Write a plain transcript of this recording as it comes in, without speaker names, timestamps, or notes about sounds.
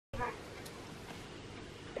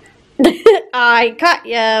I caught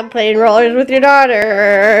ya playing rollers with your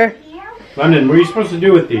daughter. Londyn, what are you supposed to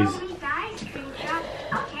do with these?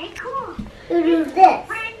 You do this.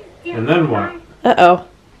 And then what? Uh-oh.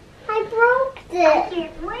 I broke this. I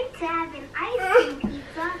can't wait to have an ice cream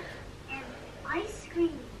pizza and ice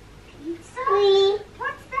cream pizza. We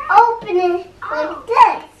What's that? open it like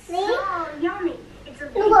this. See? So yummy. It's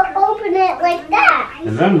a You will open it like that.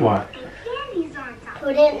 And then what? and candies on top.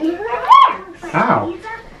 Put it in her hair. How?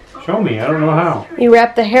 Show me, I don't know how. You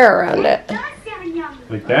wrap the hair around it. Does sound yummy.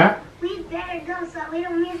 Like that? We better go so we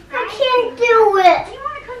don't miss the I ice can't cream. do Do it. you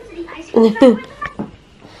want to come to the ice cream shop with us?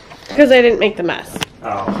 Because I didn't make the mess.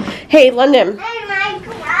 Oh. Hey, Londyn, And I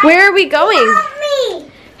grabbed where are we going?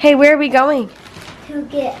 me Hey, where are we going? to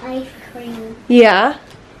get ice cream. Yeah?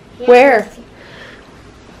 Where?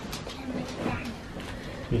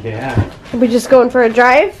 Yeah. Are we just going for a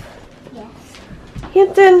drive? Yes.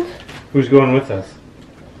 Hampton. Who's going with us?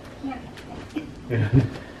 Yeah. And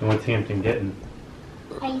what's Hampton getting?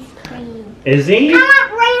 Ice cream. Is he?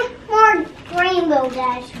 I want more Rainbow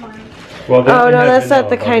Dash one. Well, Oh, no, that's not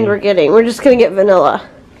the kind we're getting. We're just going to get vanilla.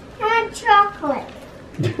 I want chocolate.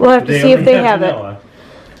 We'll have to see if they have it.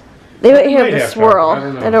 They might have might the have swirl. chocolate, I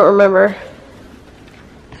don't know. I don't remember.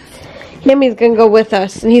 Hammy's going to go with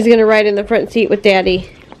us, and he's going to ride in the front seat with Daddy.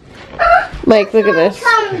 Mike, look at this.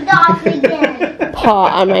 Come, dog, again. Paw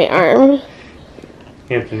on my arm.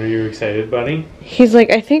 Hampton, are you excited, buddy? He's like,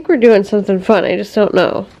 I think we're doing something fun. I just don't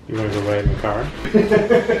know. You want to go ride in the car?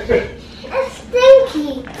 It's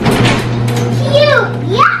stinky. Cute,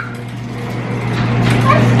 yeah.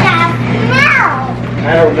 What's that smell? I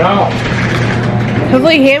don't know.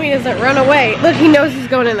 Hopefully Hammy doesn't run away. Look, he knows he's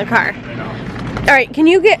going in the car. I know. Alright, can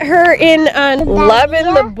you get her in on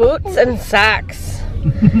loving the boots and socks?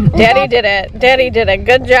 Daddy did it. Daddy did a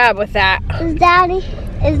good job with that. Is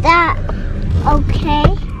that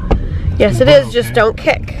okay? Yes, it is. Just don't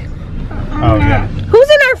kick. Oh, yeah. Who's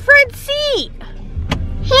in our front seat?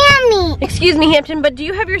 Hammy. Excuse me, Hampton, but do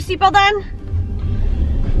you have your seatbelt on?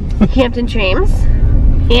 Hampton James.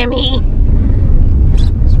 Hammy.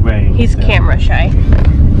 Sway. He's camera shy.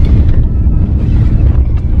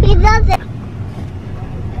 He doesn't.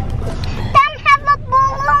 Then have a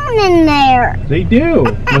balloon in there. They do.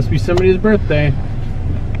 Must be somebody's birthday.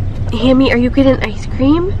 Hammy, are you getting ice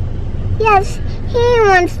cream? Yes, he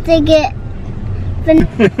wants to get.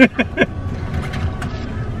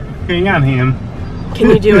 Hang on, Ham. Can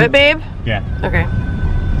you do it, babe? Yeah. Okay.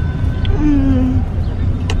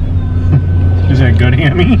 Is that good,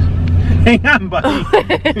 Hammy? Hang on, buddy.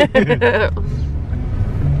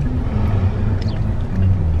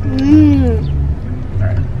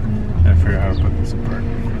 Alright. Gotta figure out how to put this apart.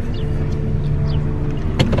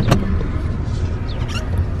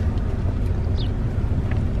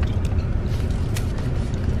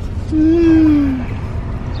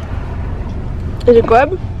 Is it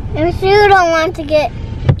good? If you don't want to get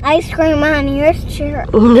ice cream on your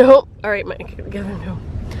shirt. No. Alright, Mike. Give him no.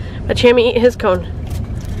 Let Hammy eat his cone.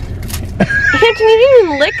 Hampton, you didn't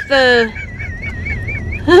even lick the...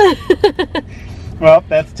 Well,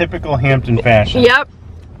 that's typical Hampton fashion. Yep.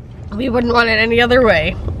 We wouldn't want it any other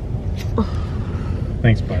way.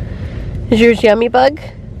 Thanks, bud. Is yours yummy, Bug?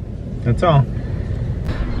 That's all.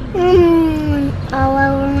 All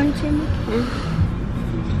over one chin.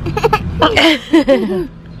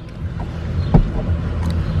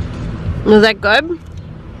 Was that good?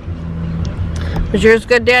 Was yours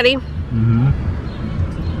good, Daddy? Mm-hmm.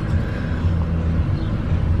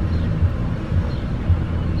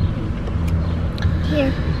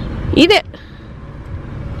 Here. Eat it.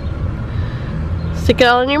 Stick it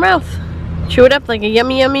all in your mouth. Chew it up like a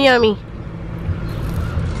yummy, yummy, yummy.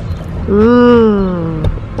 Mmm.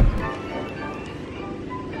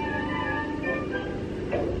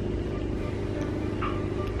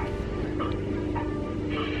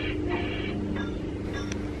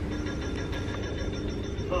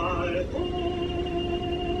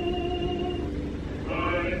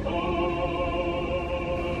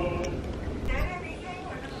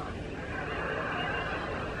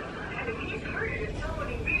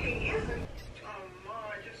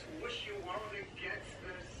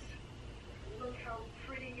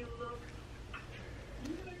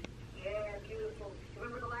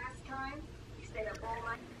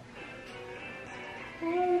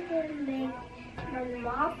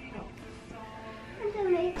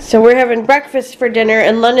 So we're having breakfast for dinner,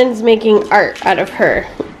 and Londyn's making art out of her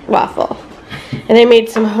waffle. And I made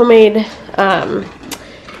some homemade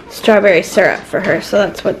strawberry syrup for her, so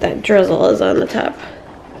that's what that drizzle is on the top.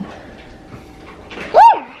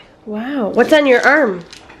 Where? Wow, what's on your arm?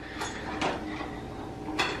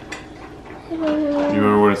 You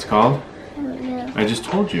remember what it's called? know. I just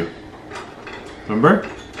told you. Remember?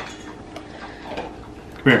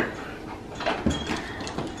 Come here.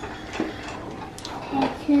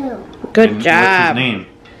 Good And job. What's his name?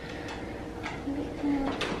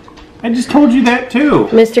 I just told you that too.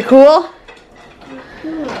 Mr. Cool?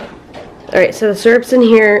 Alright, so the syrup's in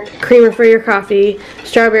here. Creamer for your coffee.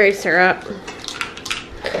 Strawberry syrup.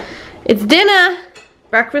 It's dinner!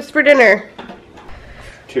 Breakfast for dinner.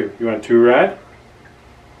 2. You want 2 red?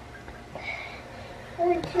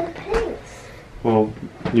 Well,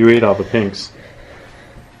 you ate all the pinks.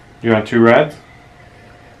 You want 2 reds?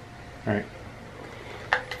 Alright.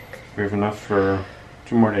 We have enough for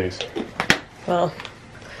 2 more days. Well,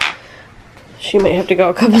 she might have to go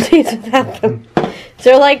a couple days without them.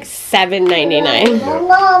 They're like $7.99.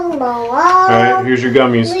 Alright, here's your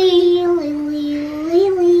gummies.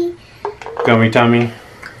 Gummy tummy.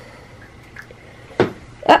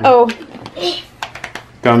 Uh-oh.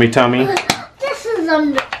 Gummy tummy. This is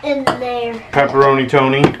in there. Pepperoni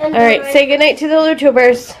Tony. Alright, say goodnight to the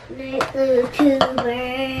YouTubers.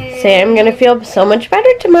 YouTubers. Say I'm gonna feel so much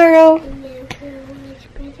better tomorrow.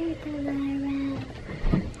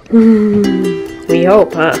 We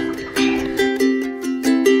hope, huh?